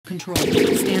control.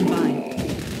 Stand by.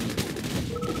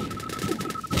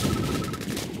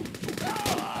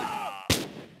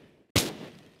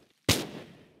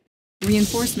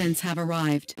 Reinforcements have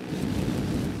arrived.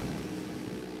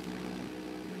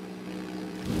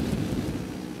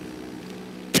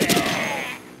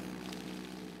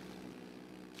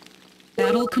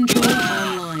 Battle control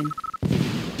online.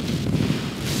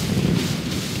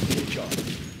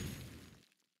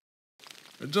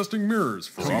 Adjusting mirrors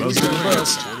for the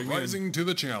best. Rising to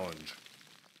the challenge.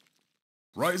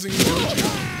 Rising to the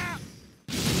challenge.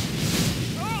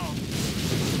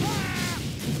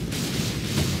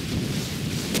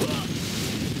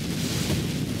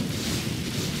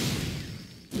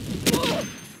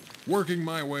 Working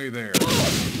my way there.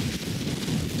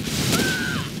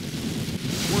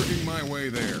 Working my way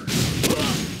there.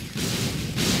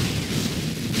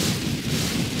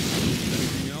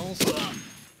 Anything else?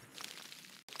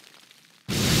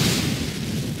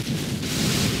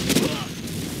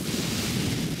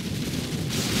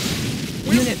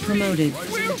 Unit promoted.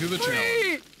 Rising to the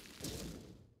challenge.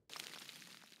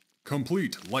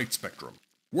 Complete light spectrum.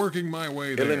 Working my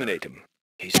way there. Eliminate him.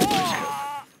 He's in my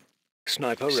scope.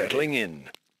 Sniper settling in.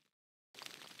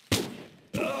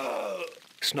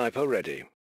 Sniper ready.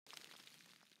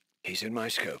 He's in my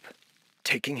scope.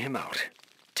 Taking him out.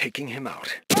 Taking him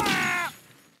out.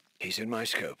 He's in my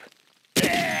scope.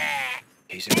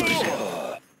 He's in my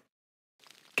scope.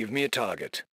 Give me a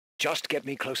target. Just get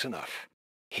me close enough.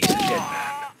 He's a dead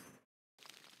man.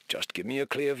 Just give me a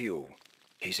clear view.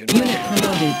 He's in my Unit scope.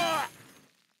 promoted.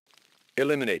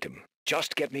 Eliminate him.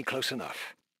 Just get me close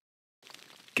enough.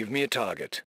 Give me a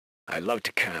target. I love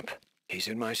to camp. He's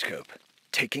in my scope.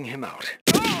 Taking him out.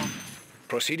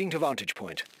 Proceeding to vantage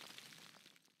point.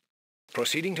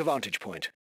 Proceeding to vantage point.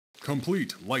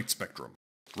 Complete light spectrum.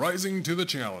 Rising to the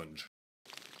challenge.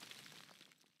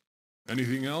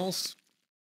 Anything else?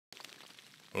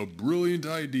 A brilliant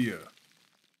idea.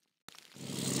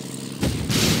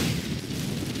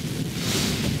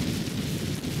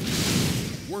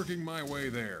 Working my way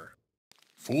there.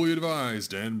 Fully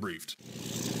advised and briefed.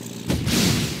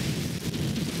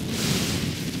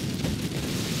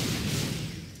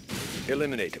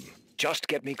 Eliminate him. Just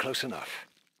get me close enough.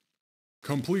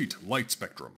 Complete light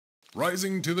spectrum.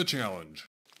 Rising to the challenge.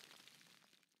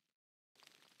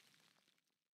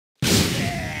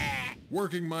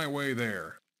 Working my way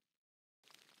there.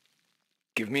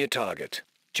 Give me a target.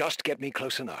 Just get me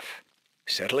close enough.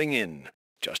 Settling in.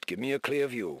 Just give me a clear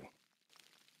view.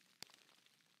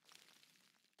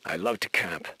 I love to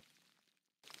camp.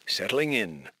 Settling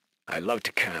in. I love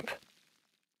to camp.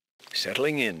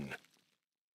 Settling in.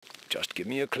 Just give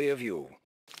me a clear view.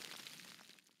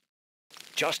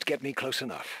 Just get me close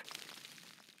enough.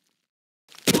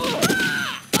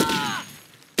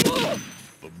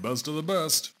 The best of the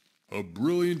best. A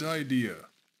brilliant idea.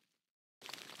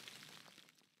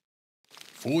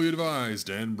 Fully advised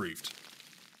and briefed.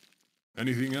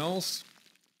 Anything else?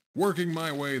 Working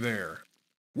my way there.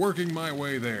 Working my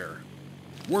way there.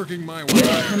 Working my way Unit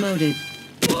there. promoted.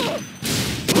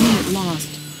 Unit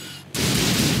lost.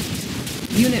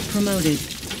 Unit promoted.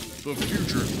 The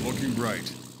future's looking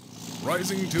bright.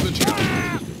 Rising to the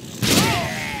challenge.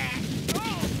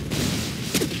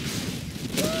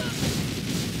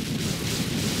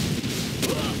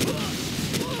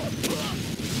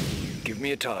 Give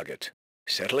me a target.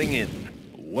 Settling in.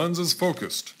 Lenses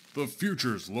focused. The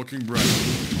future's looking bright.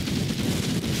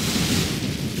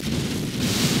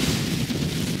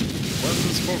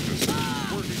 Lenses focused.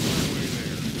 Working my way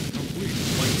there. Complete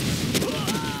light spectrum.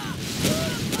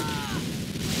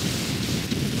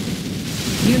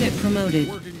 Unit promoted.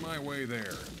 Working my way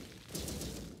there.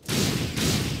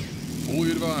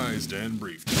 Fully advised and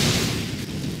briefed.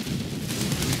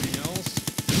 Anything else?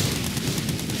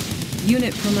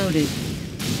 Unit promoted.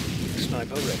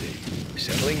 Sniper ready.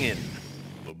 Settling in.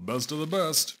 The best of the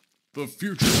best. The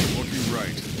future's looking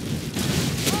bright.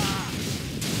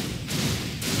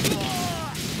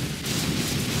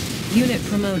 Unit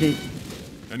promoted.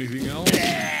 Anything else?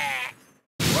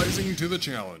 Rising to the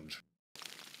challenge.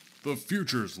 The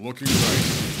future's looking bright.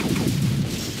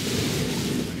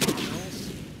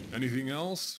 Anything else? Anything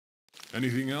else?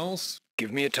 Anything else?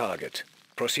 Give me a target.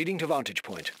 Proceeding to vantage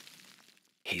point.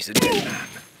 He's a dead man.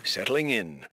 Settling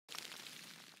in.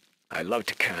 I love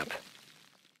to camp.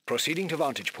 Proceeding to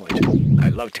vantage point. I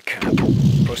love to camp.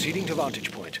 Proceeding to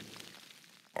vantage point.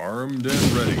 Armed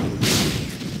and ready.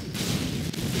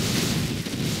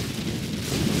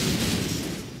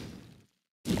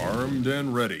 Armed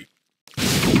and ready.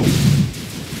 Settling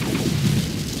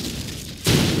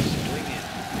in.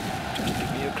 Just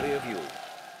give me a clear view.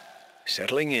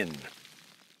 Settling in.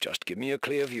 Just give me a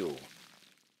clear view.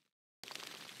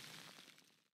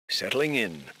 Settling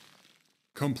in.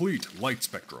 Complete light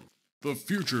spectrum. The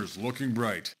future's looking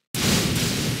bright. A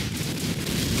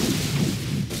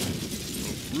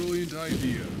brilliant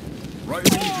idea.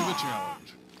 Rising to the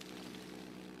challenge.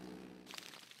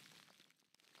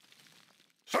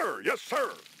 Sir, yes,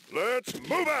 sir. Let's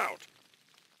move out.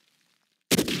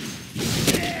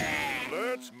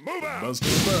 Let's move out. Best of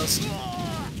the best.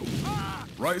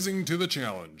 Rising to the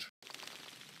challenge.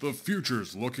 The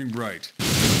future's looking bright.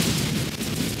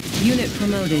 Unit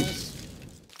promoted.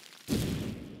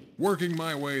 Working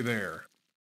my way there.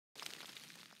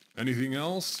 Anything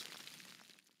else?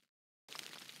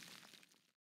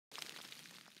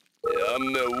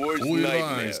 I'm the worst Fully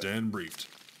nightmare. advised and briefed.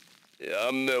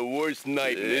 I'm the worst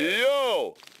nightmare.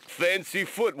 Yo! Fancy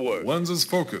footwork. Lenses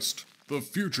focused. The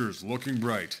future's looking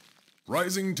bright.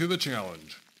 Rising to the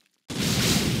challenge.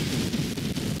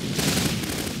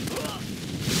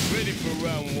 Ready for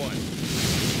round one.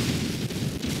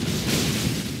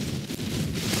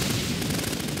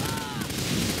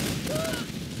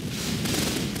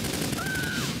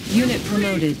 Unit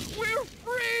promoted. We're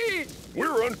free!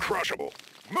 We're uncrushable.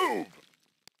 Move!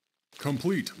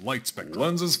 Complete light spectrum.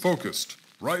 Lenses focused.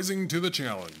 Rising to the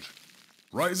challenge.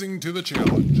 Rising to the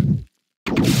challenge.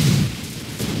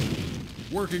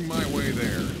 Working my way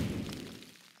there.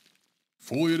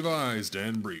 Fully advised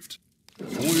and briefed.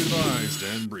 Fully advised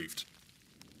and briefed.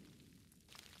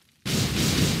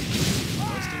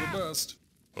 Best of the best.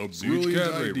 A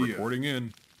brilliant idea. Reporting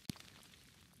in.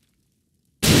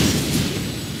 The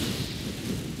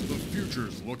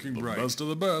future's looking bright. Best of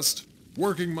the best.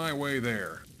 Working my way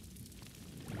there.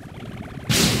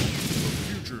 The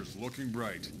future's looking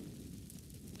bright.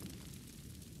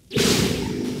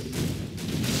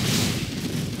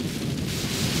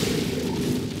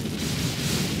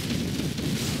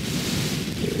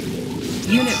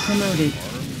 Unit promoted.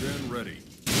 Armed and ready.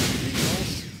 Anything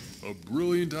else? A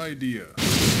brilliant idea.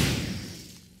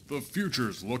 The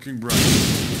future's looking bright.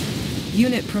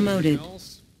 Unit promoted. Anything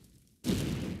else?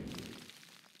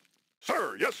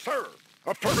 Sir, yes, sir.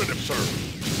 Affirmative, sir.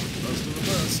 Best of the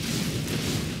best.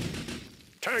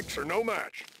 Tanks are no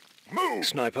match. Move!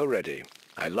 Sniper ready.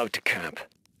 I love to camp.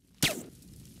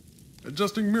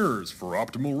 Adjusting mirrors for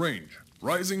optimal range.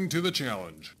 Rising to the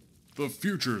challenge. The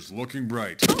future's looking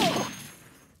bright.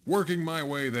 Working my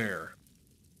way there.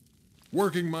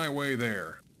 Working my way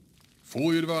there.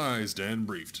 Fully advised and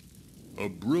briefed. A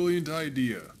brilliant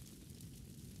idea.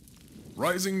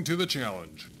 Rising to the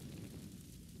challenge.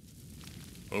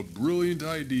 A brilliant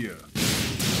idea. The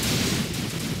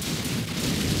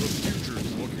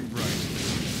future's looking bright.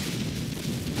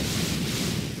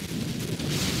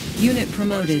 Unit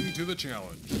promoted. Rising to the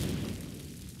challenge.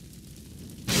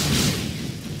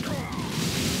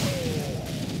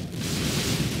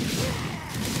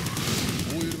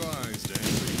 Fully advised and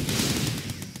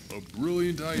briefed. A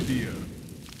brilliant idea.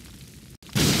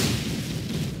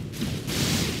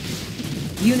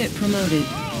 Unit promoted.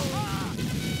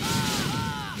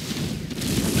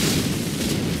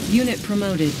 Unit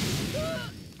promoted.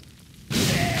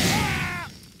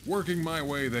 Working my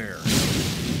way there. The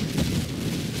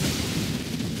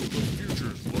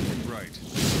future's looking bright.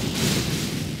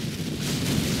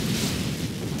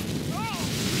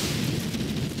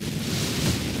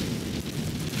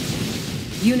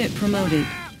 Unit promoted.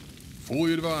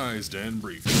 Fully advised and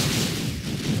briefed.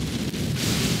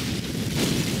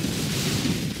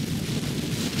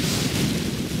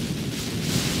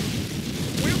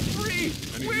 We're free!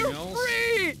 Anything We're else?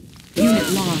 free! Unit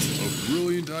lost. A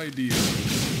brilliant idea.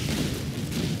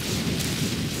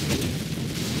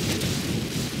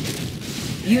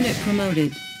 Unit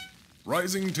promoted.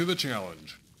 Rising to the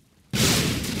challenge.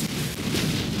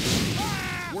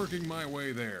 Working my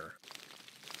way there.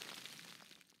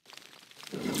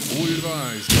 Fully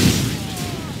advised and briefed.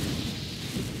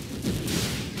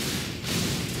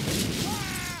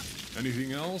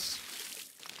 Anything else?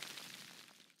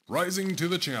 Rising to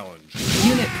the challenge.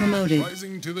 Unit promoted.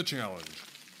 Rising to the challenge.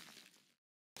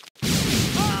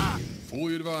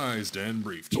 Fully advised and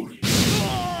briefed.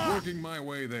 Working my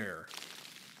way there.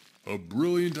 A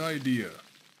brilliant idea.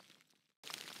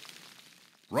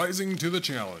 Rising to the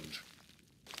challenge.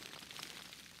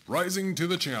 Rising to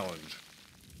the challenge.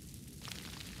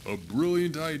 A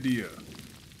brilliant idea.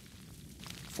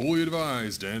 Fully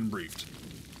advised and briefed.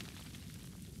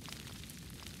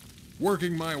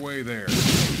 Working my way there.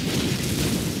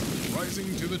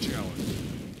 Rising to the challenge.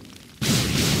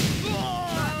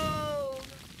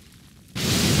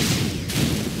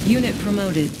 Unit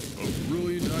promoted. A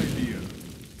brilliant idea.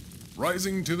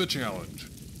 Rising to the challenge.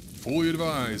 Fully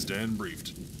advised and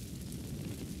briefed.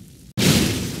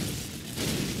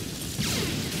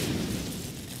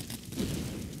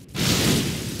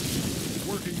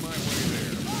 Working my way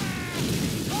there.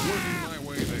 Working my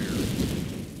way there.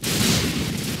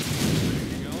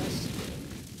 Anything else?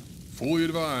 Fully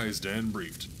advised and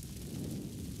briefed.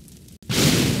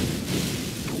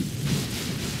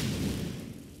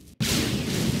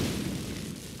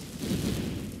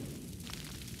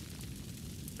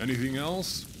 Anything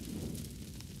else?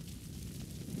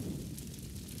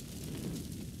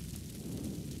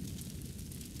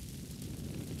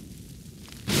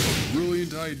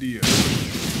 Brilliant idea.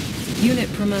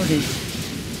 Unit promoted.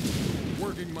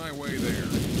 Working my way there.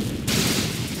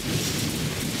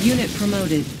 Unit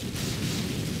promoted.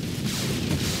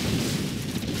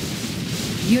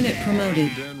 Unit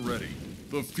promoted. And ready.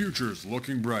 The future's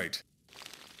looking bright.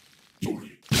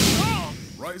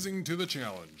 Rising to the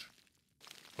challenge.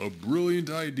 A brilliant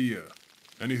idea.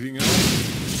 Anything else?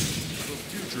 The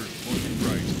future's looking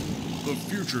bright. The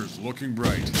future's looking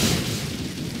bright.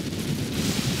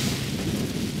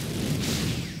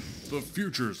 The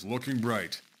future's looking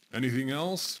bright. Anything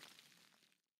else?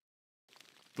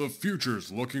 The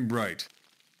future's looking bright.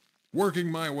 Working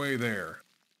my way there.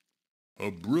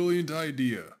 A brilliant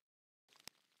idea.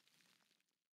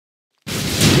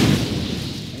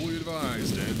 Fully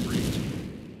advised and briefed.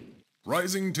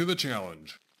 Rising to the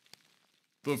challenge.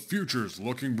 The future's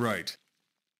looking bright.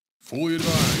 Fully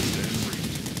advised and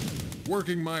briefed.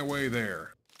 Working my way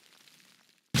there.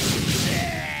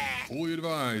 Fully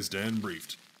advised and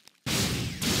briefed. The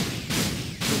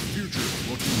future's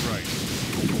looking bright.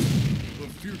 The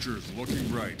future's looking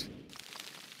bright.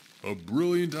 A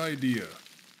brilliant idea.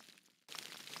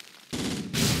 The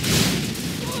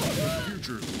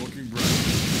future's looking bright.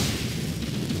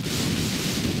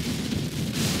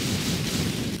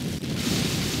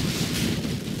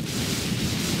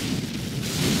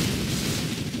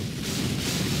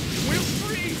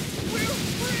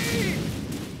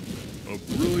 A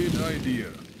brilliant idea.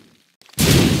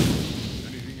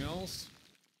 Anything else?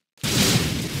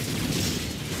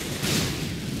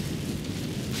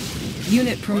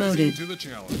 Unit promoted. Rising to the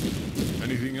challenge.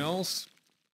 Anything else?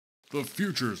 The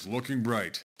future's looking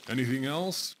bright. Anything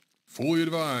else? Fully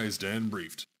advised and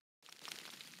briefed.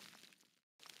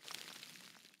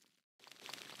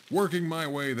 Working my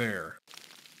way there.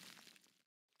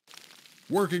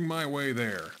 Working my way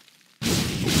there.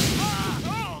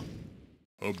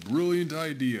 A brilliant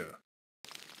idea.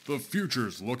 The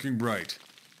future's looking bright.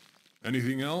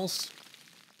 Anything else?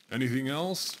 Anything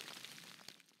else?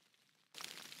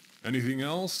 Anything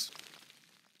else?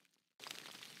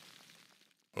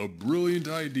 A brilliant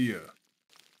idea.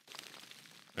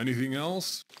 Anything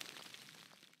else?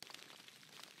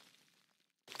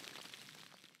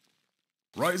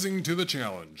 Rising to the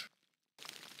challenge.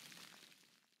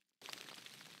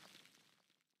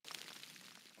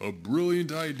 A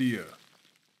brilliant idea.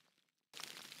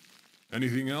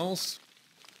 Anything else?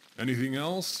 Anything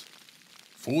else?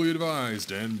 Fully advised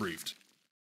and briefed.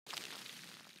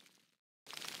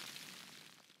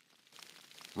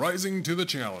 Rising to the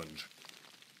challenge.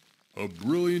 A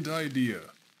brilliant idea.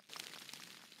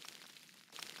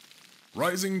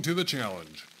 Rising to the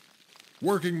challenge.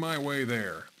 Working my way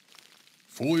there.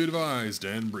 Fully advised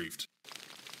and briefed.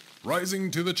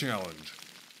 Rising to the challenge.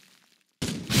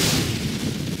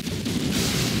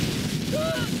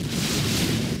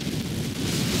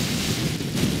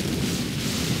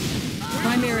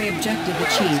 Primary objective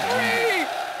achieved.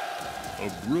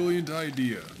 A brilliant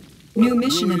idea. New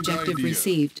mission Brilliant objective idea.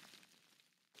 received.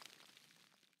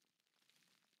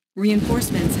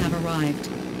 Reinforcements have arrived.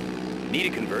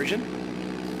 Need a conversion?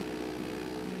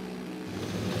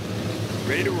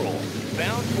 Ready to roll.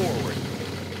 Bound forward.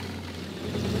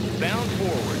 Bound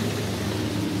forward.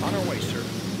 On our way, sir.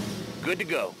 Good to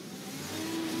go.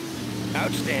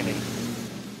 Outstanding.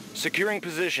 Securing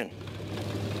position.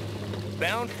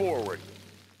 Bound forward.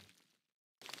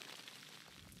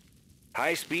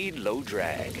 High speed, low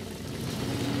drag.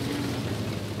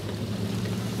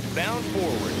 Bound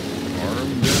forward.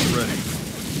 Armed and ready.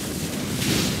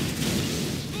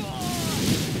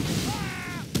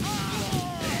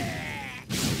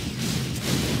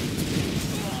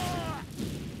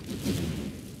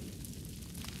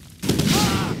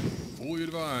 Fully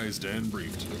advised and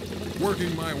briefed.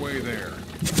 Working my way there.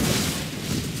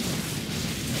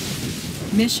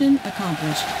 Mission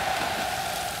accomplished.